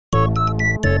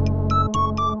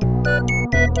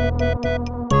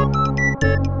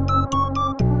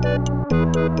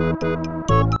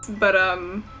But,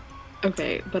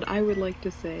 Okay, but I would like to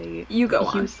say you go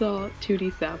on. You saw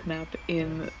 2D Sapnap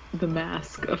in the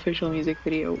Mask official music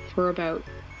video for about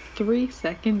 3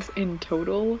 seconds in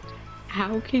total.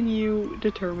 How can you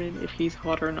determine if he's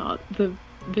hot or not? The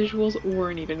visuals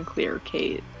weren't even clear,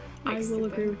 Kate. I will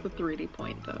agree with the 3D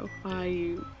point, though.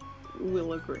 I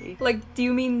will agree. Like, do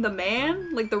you mean the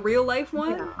man? Like the real life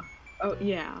one? Yeah. Oh,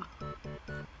 yeah.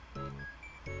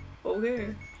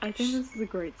 Okay. I think this is a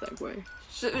great segue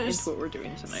into what we're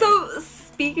doing tonight. So,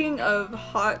 speaking of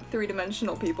hot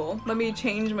three-dimensional people, let me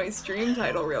change my stream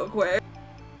title real quick.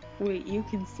 Wait, you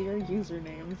can see our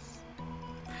usernames.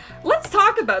 Let's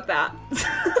talk about that.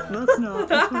 Let's not.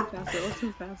 Let's move past it. Let's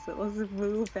move past it. Let's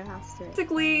move past it.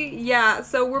 Basically, yeah,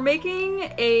 so we're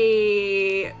making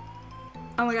a...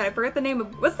 Oh my god, I forgot the name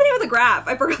of... What's the name of the graph?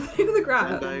 I forgot the name of the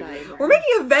graph. We're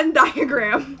making a Venn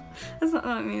diagram. That's not...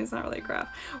 I mean, it's not really a graph.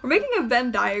 We're making a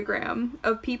Venn diagram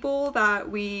of people that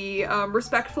we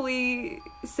respectfully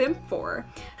simp for.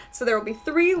 So there will be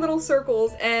 3 little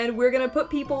circles, and we're gonna put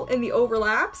people in the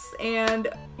overlaps and,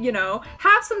 you know,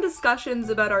 have some discussions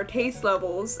about our taste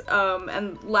levels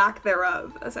and lack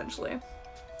thereof, essentially.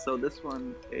 So this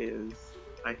one is,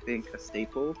 I think, a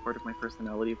staple, part of my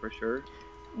personality for sure.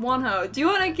 Wonho, do you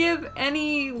want to give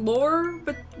any lore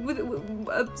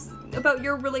about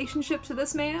your relationship to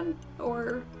this man,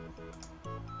 or?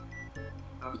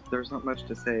 There's not much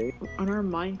to say. On our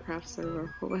Minecraft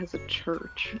server, who has a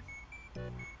church?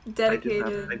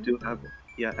 Dedicated. I do have,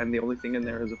 yeah, and the only thing in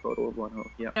there is a photo of Wonho,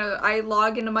 yeah. I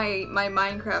log into my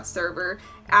Minecraft server,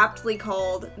 aptly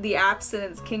called the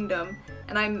Abstinence Kingdom,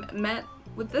 and I met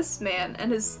with this man and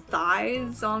his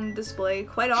thighs on display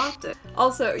quite often.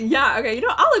 Also, yeah, okay, you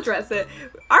know, I'll address it.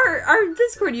 Our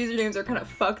Discord usernames are kind of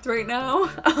fucked right now.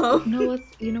 No, let's,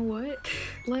 you know what?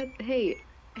 Hey,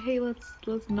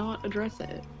 let's not address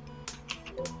it.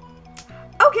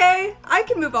 Okay, I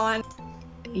can move on.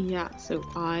 Yeah, so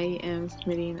I am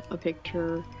submitting a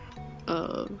picture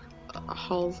of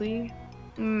Halsey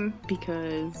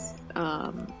because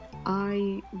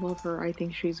I love her. I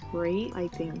think she's great. I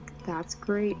think that's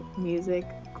great. Music,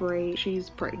 great. She's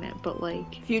pregnant, but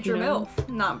like future MILF.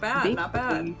 Not bad, not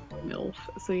bad. MILF.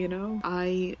 So you know,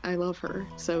 I love her.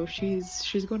 So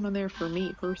she's going on there for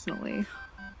me personally.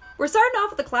 We're starting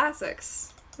off with the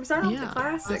classics. We're starting off with the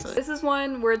classics. This is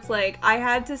one where it's like, I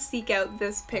had to seek out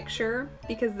this picture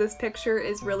because this picture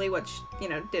is really what, you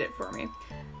know, did it for me.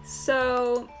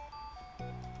 So,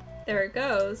 there it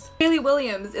goes. Hayley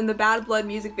Williams in the Bad Blood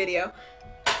music video.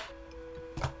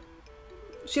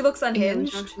 She looks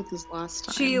unhinged. Yeah, we talked about this last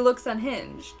time. She looks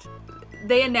unhinged.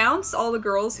 They announced all the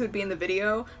girls who would be in the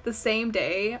video the same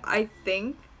day, I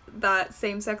think, that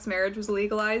same-sex marriage was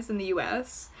legalized in the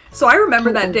US. So I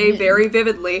remember that day very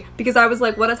vividly because I was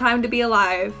like, what a time to be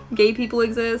alive. Gay people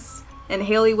exist, and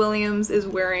Hayley Williams is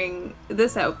wearing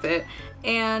this outfit.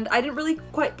 And I didn't really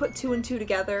quite put 2 and 2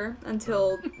 together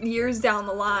until years down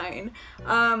the line.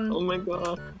 Oh my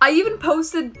god. I even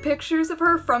posted pictures of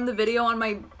her from the video on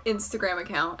my Instagram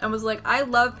account and was like, I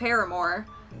love Paramore.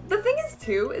 The thing is,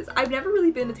 too, is I've never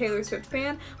really been a Taylor Swift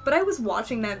fan, but I was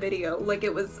watching that video like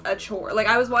it was a chore. Like,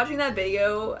 I was watching that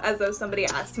video as though somebody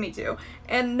asked me to,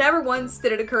 and never once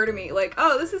did it occur to me, like,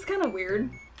 oh, this is kind of weird.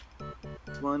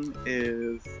 This one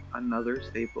is another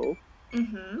staple.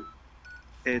 Mm-hmm.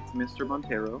 It's Mr.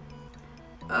 Montero.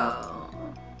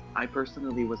 Oh. I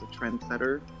personally was a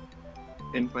trendsetter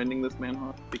in finding this man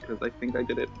hot because I think I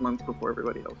did it months before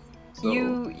everybody else. So,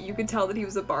 you could tell that he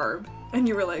was a barb, and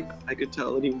you were like... I could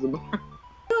tell that he was a barb.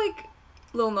 I feel like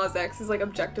Lil Nas X is like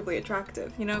objectively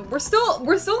attractive, you know? We're still in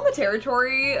the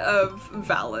territory of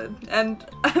valid, and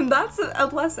that's a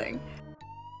blessing.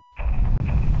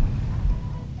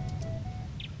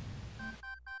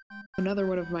 Another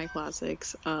one of my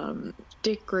classics,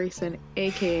 Dick Grayson,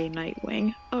 aka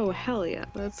Nightwing. Oh, hell yeah,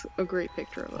 that's a great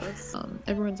picture of us.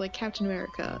 Everyone's like, Captain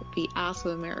America, the ass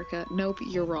of America. Nope,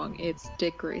 you're wrong, it's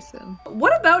Dick Grayson.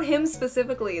 What about him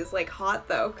specifically is like hot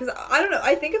though? Because I don't know,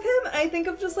 I think of him and I think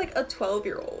of just like a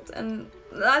 12-year-old, and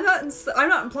I'm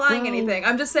not implying anything.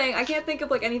 I'm just saying I can't think of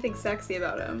like anything sexy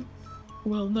about him.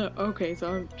 Well, no, okay,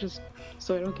 so I'm just,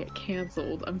 so I don't get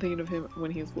canceled, I'm thinking of him when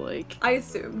he's like... I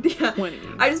assumed, yeah. 20.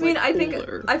 I just mean, like,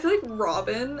 I feel like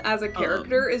Robin as a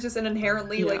character is just an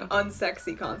inherently like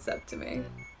unsexy concept to me.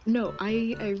 No,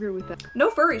 I agree with that. No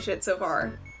furry shit so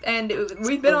far. And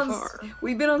we've been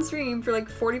on stream for like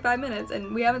 45 minutes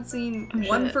and we haven't seen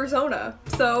one persona.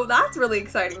 So that's really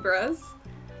exciting for us.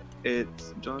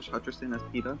 It's Josh Hutcherson as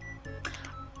PETA.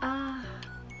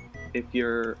 If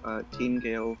you're Team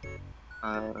Gale,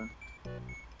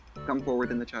 come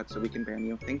forward in the chat so we can ban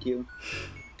you. Thank you.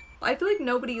 I feel like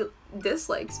nobody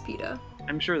dislikes PETA.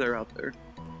 I'm sure they're out there.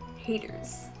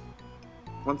 Haters.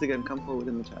 Once again, come forward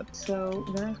in the chat. So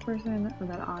the next person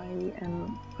that I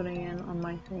am putting in on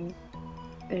my thing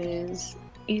is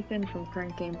Ethan from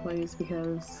Prank Gameplays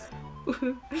because,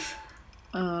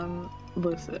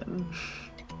 listen,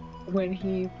 when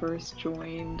he first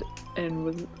joined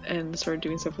and started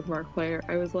doing stuff with Markiplier,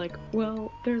 I was like,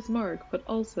 well, there's Mark, but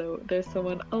also there's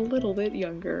someone a little bit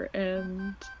younger,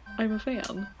 and I'm a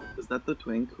fan. Is that the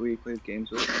twink who he plays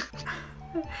games with?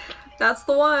 That's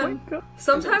the one. Oh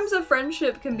Sometimes a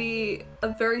friendship can be a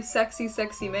very sexy,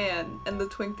 sexy man and the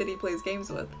twink that he plays games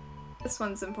with. This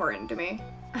one's important to me.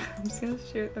 I'm just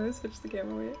gonna switch the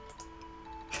camera away.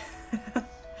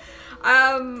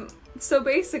 So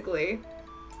basically,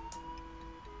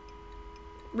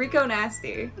 Rico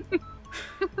Nasty.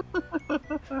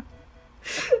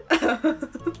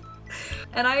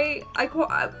 And I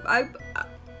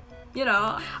you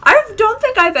know, I don't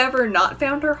think I've ever not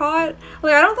found her hot.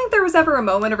 Like, I don't think there was ever a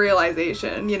moment of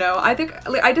realization, you know? I think,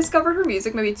 like, I discovered her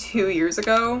music maybe 2 years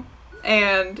ago,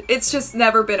 and it's just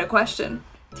never been a question.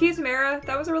 Tia Tamara,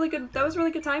 that was a really good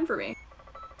time for me.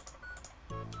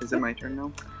 Is it my turn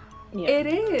now? Yeah. It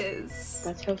is.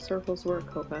 That's how circles work,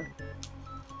 Hopa.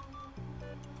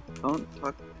 Don't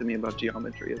talk to me about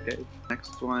geometry, okay?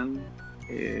 Next one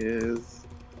is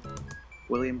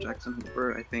William Jackson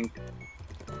Hooper. I think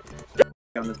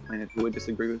on this planet who would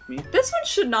disagree with me. This one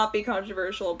should not be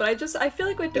controversial, but I feel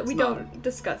like we not. don't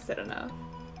discuss it enough.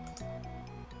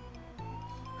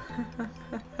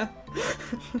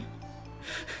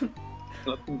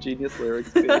 Nothing genius lyrics,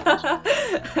 bitch.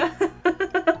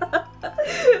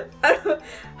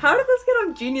 How did this get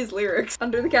on Genius Lyrics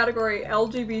under the category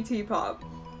LGBT pop?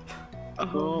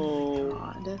 Oh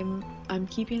my god. I'm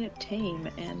keeping it tame,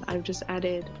 and I've just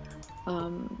added,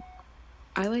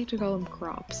 I like to call them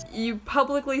crops. You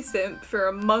publicly simp for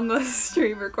Among Us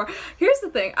streamer corpse. Here's the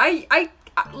thing, I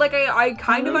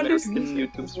kind of understand.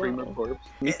 YouTube streamer corpse.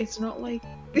 It's not like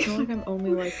I'm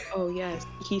only like, oh yes,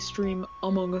 he stream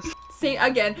Among Us. See,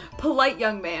 again, polite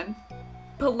young man.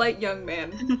 Polite young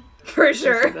man. For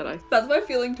sure. That's my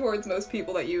feeling towards most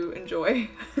people that you enjoy.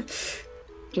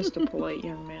 Just a polite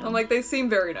young man. I'm like, they seem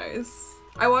very nice.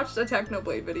 I watched a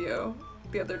Technoblade video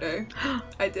the other day.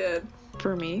 I did.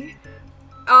 For me?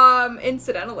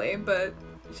 Incidentally, but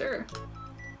sure.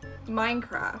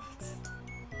 Minecraft.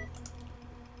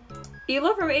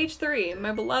 Ela from H3,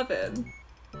 my beloved.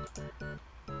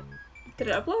 Did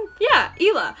it upload? Yeah,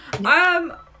 Ela.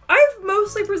 I've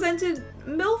mostly presented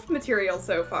MILF material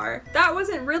so far. That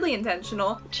wasn't really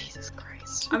intentional. Jesus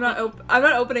Christ. I'm not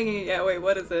opening it yet. Wait,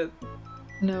 what is it?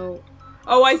 No.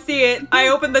 Oh, I see it. I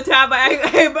opened the tab.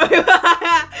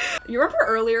 You remember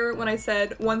earlier when I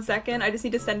said 1 second? I just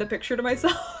need to send a picture to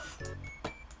myself.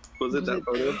 Was it that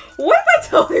photo? What if I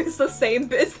told you it's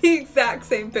the exact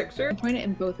same picture? Point it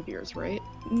in both of yours, right?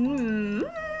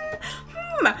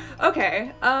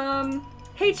 Okay.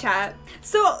 Hey chat.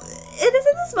 So it is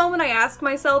in this moment I ask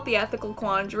myself the ethical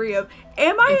quandary of,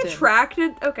 am I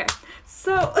attracted? Okay.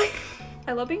 So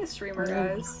I love being a streamer,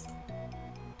 guys.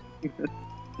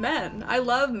 Men. I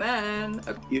love men.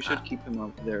 Okay. You should keep him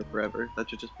up there forever. That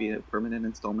should just be a permanent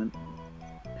installment.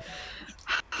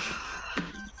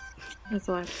 That's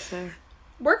all I have to say.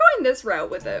 We're going this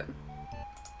route with it.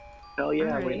 Hell yeah,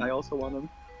 Alright. wait, I also want him.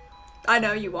 I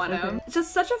know you want him. It's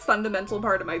just such a fundamental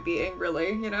part of my being, really,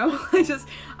 you know?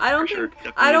 I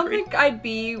don't think I'd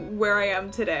be where I am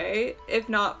today if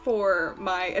not for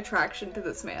my attraction to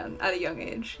this man at a young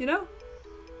age, you know?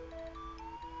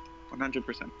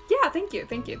 100%. Yeah, thank you.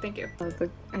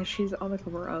 She's on the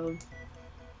cover of,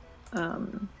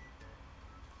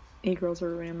 8 Girls Are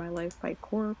Ruining My Life by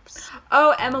Corpse.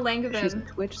 Oh, Emma Langevin. She's a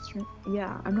Twitch stream.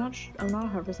 Yeah, I'm not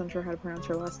 100% sure how to pronounce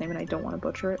her last name, and I don't want to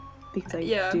butcher it because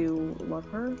I do love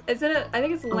her. Isn't it? I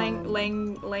think it's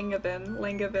Langevin.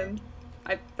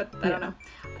 But I don't know.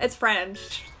 It's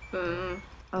French. I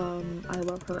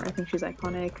love her. I think she's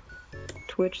iconic.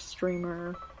 Twitch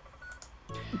streamer.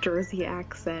 Jersey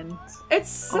accent. It's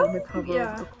so on the cover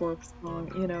of the Corpse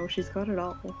song. You know, she's got it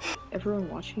all. Everyone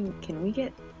watching, can we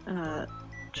get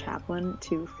Chaplin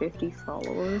to 50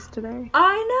 followers today?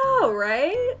 I know,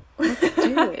 right? Let's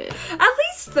do it. At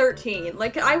least 13.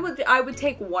 Like, I would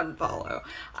take 1 follow.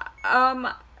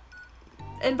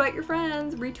 Invite your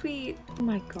friends, retweet. Oh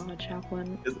my god,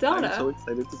 Chaplin. Donna. I'm so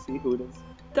excited to see who it is.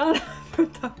 Donna from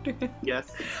Dr.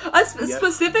 Yes.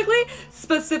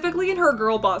 Specifically in her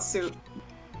girl boss suit.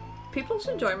 People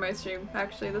should join my stream,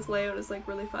 actually. This layout is, like,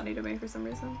 really funny to me for some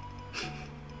reason.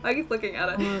 I keep looking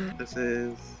at it. This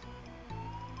is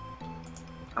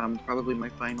Probably my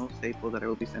final staple that I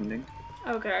will be sending.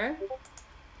 Okay.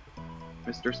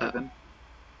 Mr. Seven.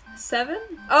 7?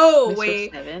 Oh, Mr.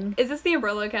 wait. Seven? Is this the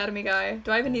Umbrella Academy guy?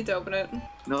 Do I even need to open it?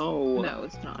 No. No,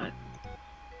 it's not.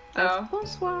 Oh.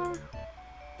 Bonsoir.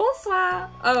 Bonsoir.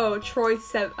 Oh, Troy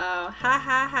 7. Oh, ha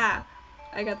ha ha.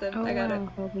 I got the. Oh, I got wow, it.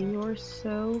 Holly, you're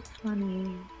so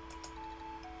funny.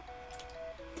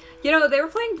 You know, they were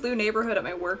playing Blue Neighborhood at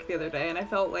my work the other day, and I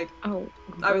felt like Oh,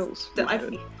 I was.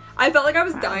 gross. I felt like I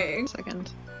was Wow. dying.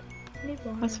 Second. I need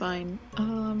water. That's fine.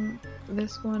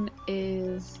 This one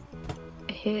is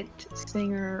a hit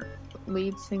singer,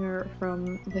 lead singer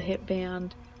from the hit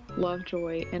band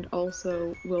Lovejoy, and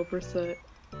also Wilbur.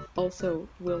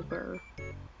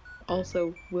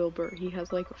 He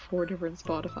has like 4 different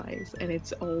Spotify's, and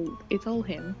it's all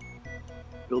him.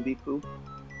 Will be poo.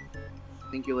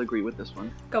 I think you'll agree with this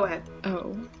one. Go ahead.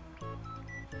 Oh,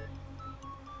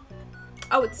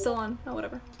 Oh, it's still on. Oh,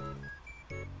 whatever.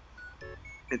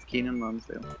 It's Keenan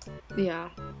Lonsdale. yeah,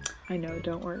 I know.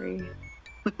 Don't worry.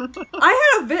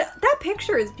 I had that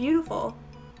picture is beautiful.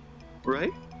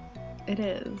 Right? It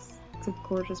is. It's a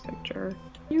gorgeous picture.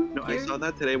 No, I saw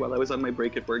that today while I was on my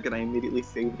break at work, and I immediately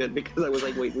saved it because I was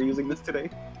like, wait, we're using this today?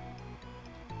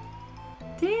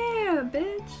 Damn,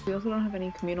 bitch. We also don't have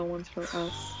any communal ones for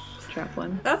us,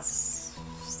 Chaplain. That's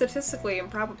statistically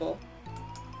improbable.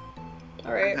 I'm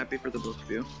Alright. happy for the both of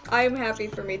you. I'm happy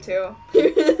for me too.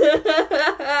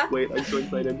 Wait, I'm so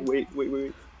excited. Wait.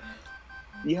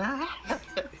 Yeah!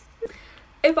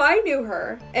 If I knew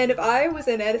her, and if I was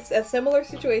in a similar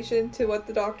situation to what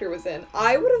the doctor was in,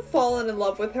 I would have fallen in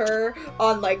love with her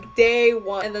on, like, day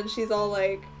 1. And then she's all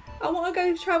like, I want to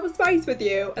go travel space with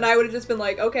you. And I would have just been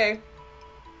like, okay,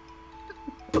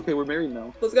 Okay, we're married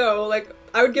now. let's go. Like,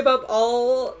 I would give up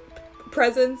all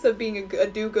presence of being a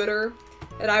do-gooder,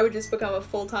 and I would just become a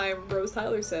full-time Rose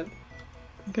Tyler simp.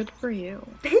 Good for you.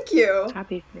 Thank you!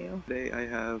 Happy for you. Today I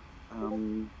have,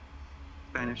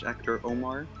 Spanish actor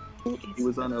Omar. Who He is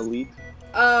was on Elite,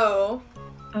 Oh,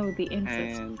 the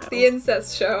incest. and the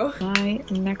incest show. My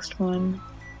next one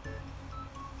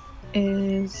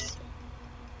is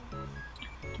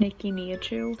Nikki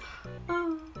Niachu.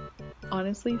 Oh.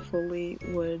 Honestly, fully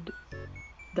would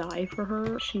die for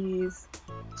her. She's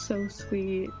so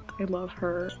sweet. I love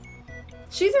her.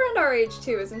 She's around our age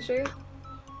too, isn't she?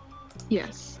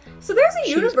 Yes. So there's a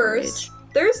She's universe.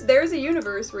 There's a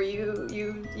universe where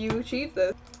you achieve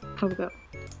this. How about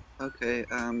okay,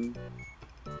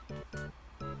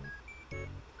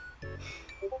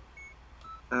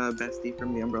 Bestie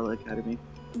from the Umbrella Academy.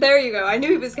 There you go. I knew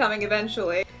he was coming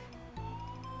eventually.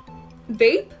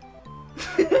 Vape?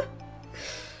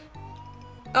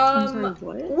 I'm sorry,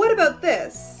 what? What about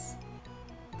this?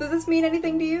 Does this mean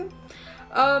anything to you?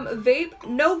 Vape,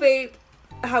 no vape.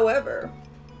 However,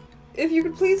 if you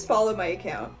could please follow my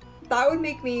account, that would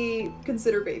make me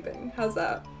consider vaping. How's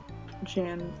that?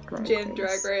 Jan Drag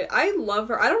Drag Race. I love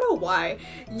her. I don't know why.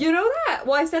 You know that?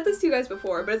 Well, I said this to you guys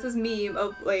before, but it's this meme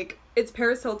of like it's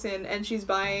Paris Hilton and she's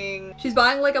buying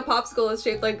like a popsicle that's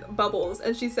shaped like bubbles,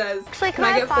 and she says, Actually, "Can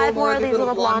I get 4 more of these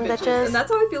little blonde bitches?" bitches? And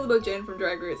that's how I feel about Jan from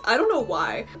Drag Race. I don't know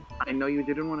why. I know you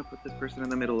didn't want to put this person in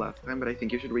the middle last time, but I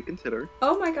think you should reconsider.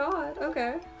 Oh my god.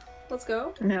 Okay, let's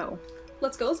go. No.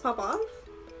 Let's go. Let's pop off.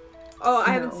 Oh, I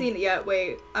haven't No. seen it yet.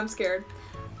 Wait, I'm scared.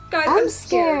 Guys, I'm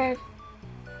scared.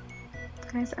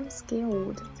 Guys, I'm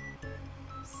scared.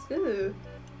 Ooh.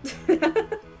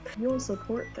 You'll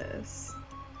support this.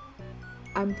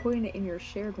 I'm putting it in your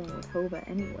shared one with Hova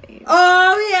anyways.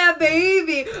 Oh yeah,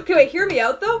 baby. Okay, wait. Hear me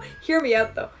out though. Hear me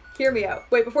out though. Hear me out.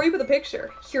 Wait, before you put the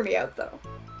picture, hear me out though.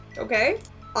 Okay?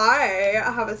 I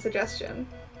have a suggestion.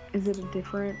 Is it a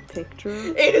different picture?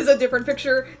 It is a different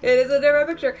picture. It is a different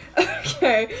picture.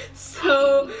 Okay,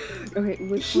 so Okay,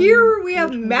 which here one, we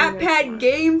have which one do you Map guys Pad want?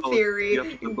 Game Oh, Theory. you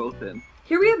have to put both in.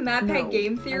 Here we have Map No, Pad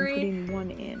Game I'm Theory. putting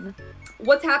one in.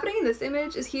 What's happening in this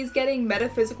image is he's getting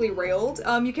metaphysically railed.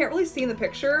 You can't really see in the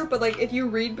picture, but like if you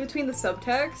read between the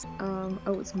subtext.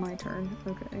 Oh, it's my turn.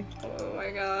 Okay. Oh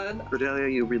my god. Cordelia,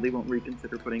 you really won't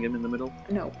reconsider putting him in the middle?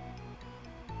 No.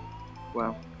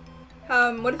 Wow.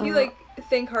 What if you like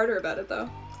think harder about it though?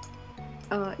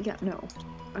 Yeah, no.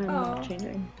 I'm Aw. not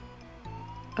changing.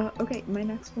 Okay, my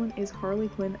next one is Harley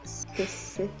Quinn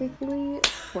specifically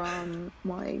from,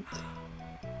 like,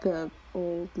 the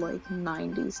old, like,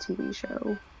 90s TV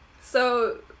show.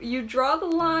 So you draw the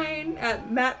line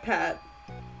at Matt Pat,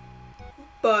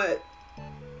 but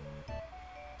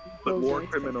But Those war are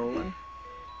criminal. different.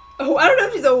 oh, I don't know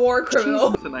if she's a war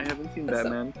criminal. Listen, I haven't seen That's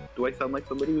Batman. Do I sound like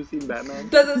somebody who's seen Batman?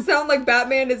 Does it sound like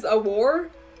Batman is a war?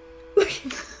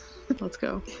 Let's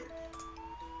go.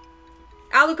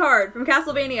 Alucard from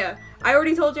Castlevania. I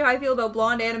already told you how I feel about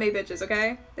blonde anime bitches,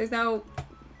 okay? There's no...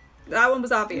 That one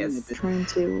was obvious. Trying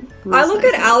to I look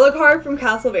at Alucard from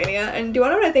Castlevania, and do you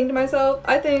want to know what I think to myself?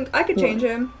 I think I could change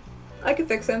him. I could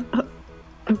fix him.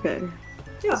 Okay.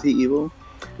 Yeah. Is he evil?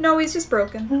 No, he's just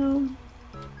broken.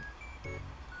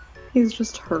 He's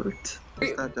just hurt.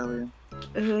 What's that, Delia?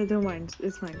 Don't mind.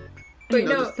 It's fine. Wait,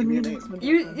 No, no. just give me a name.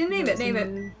 You name it. Name it.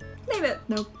 Name it.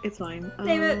 Nope, it's fine.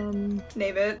 Name it.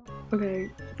 Name it. Okay,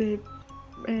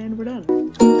 and we're done.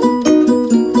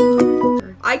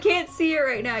 I can't see it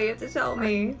right now. You have to tell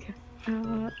me.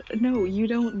 No, you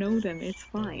don't know them. It's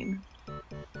fine.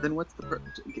 Then what's the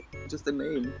just a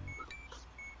name?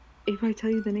 If I tell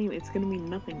you the name, it's gonna mean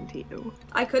nothing to you.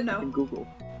 I could You can know. Google.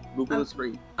 Google is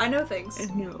free. I know things.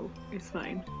 No, it's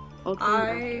fine. I'll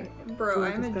tell you after. Bro,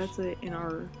 We'll discuss it in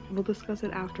our. We'll discuss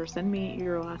it after. Send me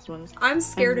your last ones. I'm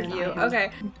scared of And then you. I have-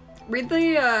 Okay. Read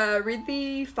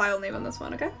the file name on this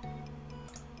one, okay?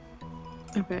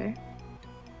 Okay.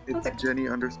 It's Okay.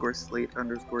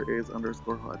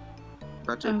 Jenny_Slate_is_hot.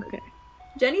 That's it. Okay.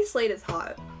 Jenny Slate is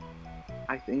hot.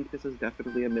 I think this is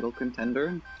definitely a middle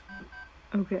contender.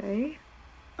 Okay.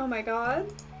 Oh my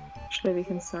god. Should I be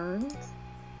concerned?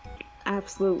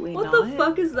 Absolutely What not. the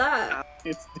fuck is that?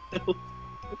 It's still.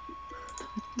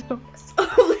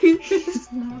 Holy shit.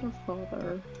 He's not a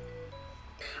father.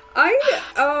 I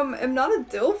am not a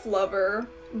DILF lover,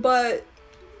 but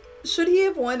should he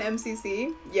have won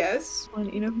MCC? Yes.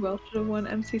 You know who else should have won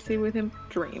MCC with him?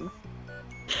 Dream.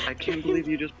 I can't believe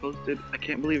you just posted. I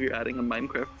can't believe you're adding a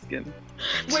Minecraft skin.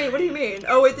 Wait, what do you mean?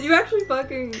 Oh wait, did you actually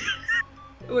fucking...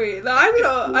 Wait, no,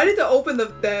 I need to open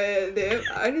the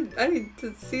I need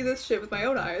to see this shit with my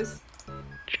own eyes.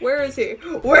 Where is he?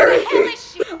 Where is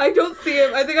he? I don't see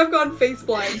him. I think I've gone face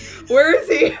blind. Where is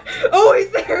he? Oh,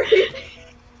 he's there.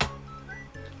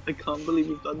 I can't believe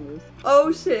you've done this.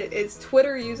 Oh shit, its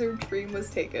Twitter user Dream was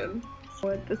taken.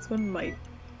 What? This one might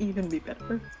even be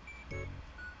better.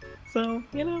 So,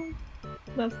 you know,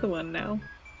 that's the one now.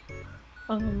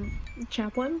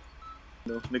 Chaplain?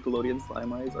 No, Nickelodeon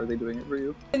Slime Eyes, are they doing it for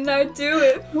you? Didn't I do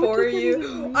it for does that you?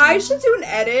 even mean? I should do an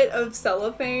edit of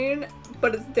Cellophane,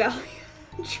 but it's Dahlia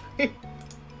Dream.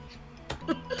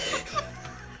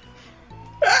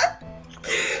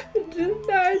 Didn't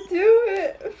I do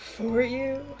it for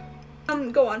you?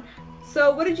 Go on.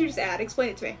 So what did you just add? Explain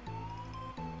it to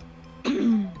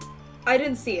me. I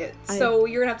didn't see it, so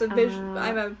you're gonna have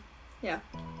to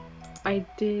I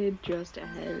did just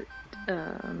add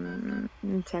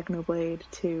Technoblade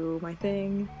to my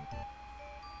thing.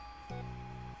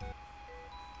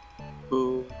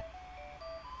 Boo.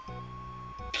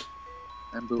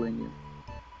 I'm booing you.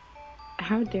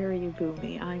 How dare you boo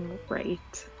me? I'm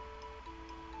right.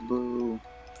 Boo.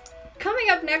 Coming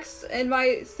up next in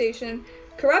my station,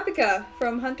 Kurapika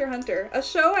from Hunter x Hunter, a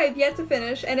show I've yet to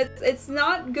finish, and it's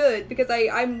not good because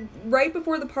I'm right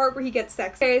before the part where he gets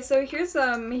sex. Okay, so here's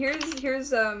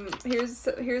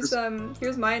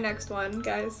my next one,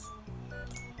 guys.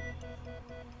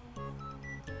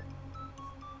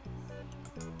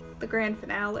 The grand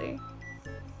finale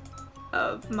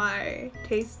of my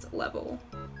taste level.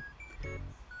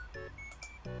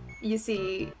 You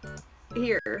see,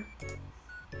 here.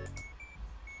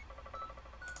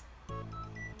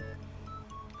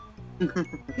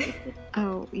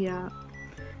 Oh, yeah.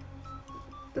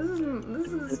 This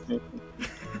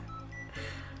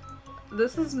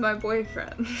is my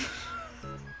boyfriend.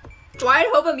 Why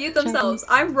did Hopa mute themselves?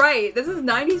 I'm right. This is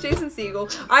 90s Jason Segel.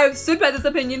 I have stood by this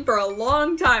opinion for a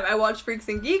long time. I watch Freaks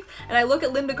and Geeks, and I look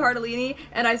at Linda Cardellini,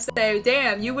 and I say,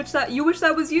 damn, you wish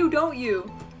that was you, don't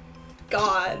you?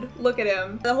 God, look at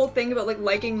him. The whole thing about like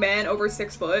liking men over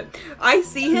 6 foot. I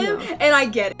see him and I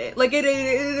get it. Like it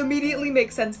immediately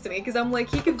makes sense to me because I'm like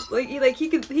he could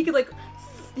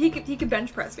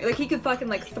bench press me. Like he could fucking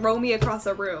like throw me across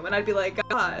a room and I'd be like,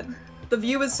 God, the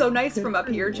view is so nice from up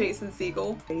here, Jason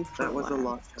Segel. That was a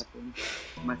lot, Captain.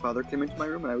 My father came into my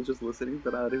room and I was just listening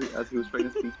to that as he was trying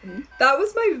to speak to me. That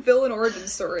was my villain origin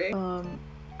story.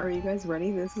 Are you guys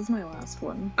ready? This is my last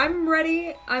one. I'm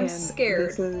ready. I'm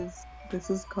scared. This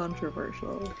is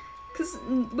controversial. Because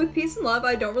with Peace and Love,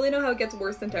 I don't really know how it gets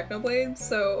worse than Technoblade,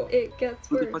 so it gets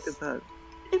worse. Who the fuck is that?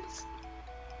 It's...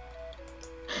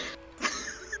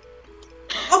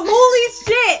 Oh, holy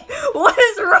shit! What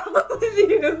is wrong with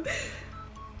you?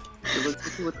 It looks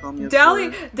like you would call me a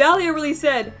Dahlia really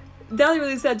said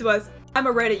to us, I'm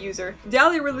a Reddit user.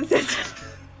 Dahlia really said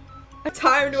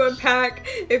time to unpack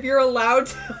if you're allowed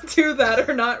to do that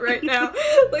or not right now.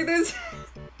 Like there's...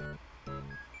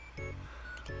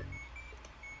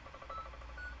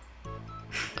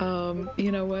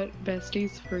 You know what,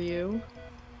 besties, for you,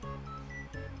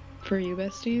 For you,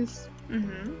 besties,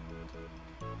 Mm-hmm.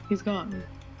 he's gone.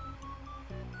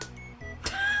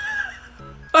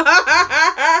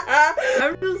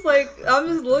 I'm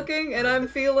just looking and I'm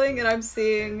feeling and I'm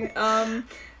seeing.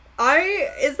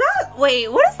 Wait,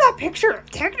 what is that picture of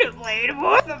technically?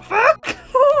 What the fuck?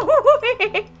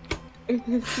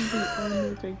 This is the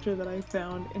only picture that I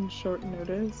found in short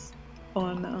notice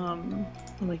on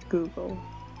like Google.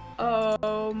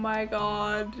 Oh my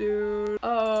god, dude.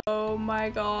 Oh my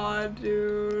god,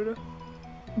 dude.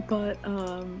 But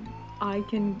I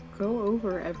can go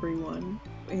over everyone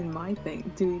in my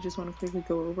thing. Do you just want to quickly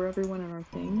go over everyone in our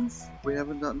things? We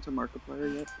haven't gotten to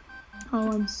Markiplier yet.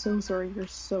 Oh, I'm so sorry. You're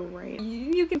so right.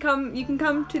 You can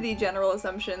come to the general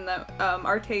assumption that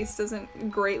our taste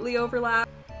doesn't greatly overlap.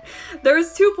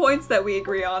 There's 2 points that we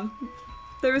agree on.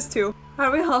 There's 2.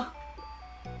 How do we all?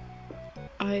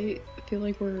 I feel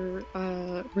like we're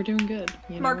doing good.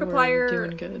 You know, Markiplier, we're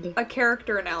doing good. a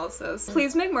character analysis.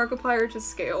 Please make Markiplier to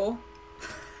scale.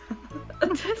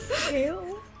 To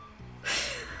scale?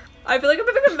 I feel like I'm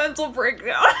having a mental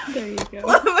breakdown. There you go.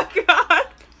 Oh my god.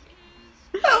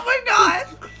 Oh my god.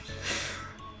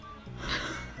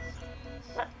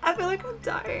 I feel like I'm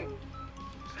dying.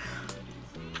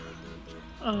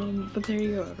 But there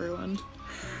you go, everyone.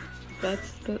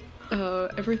 That's the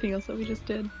everything else that we just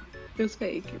did. It was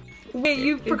fake. Wait,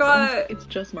 you forgot. It's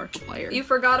just Markiplier. You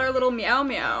forgot our little meow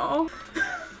meow.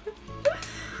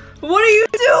 What are you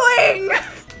doing?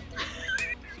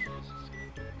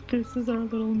 This is our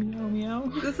little meow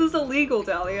meow. This is illegal,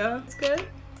 Dahlia. It's good.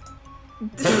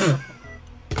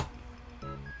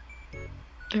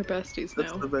 They're besties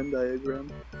That's now. the Venn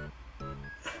diagram.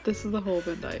 This is the whole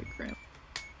Venn diagram.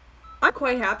 I'm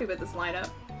quite happy with this lineup.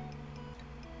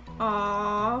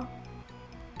 Aww.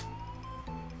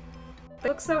 They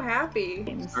look so happy.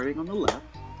 Starting on the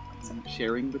left,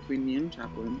 sharing between me and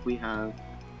Chaplin, we have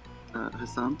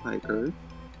Hassan Piker.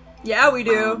 Yeah, we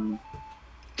do.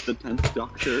 The 10th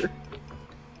Doctor.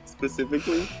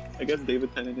 Specifically, I guess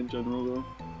David Tennant in general though.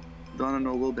 Donna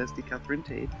Noble, Bestie Catherine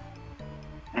Tate.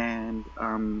 And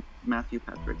Matthew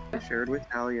Patrick. Shared with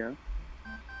Talia.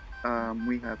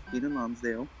 We have Keenan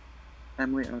Lonsdale,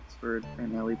 Emily Oxford,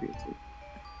 and Ellie Beasley.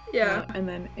 Yeah. And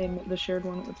then in the shared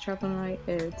one with Chaplin and I,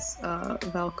 it's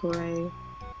Valkyrie,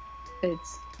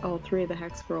 it's all 3 of the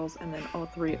Hex Girls, and then all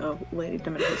 3 of Lady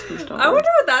Dimitrescu's daughters. I wonder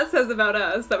what that says about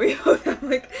us, that we both have,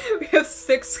 we have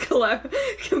 6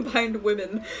 combined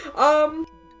women.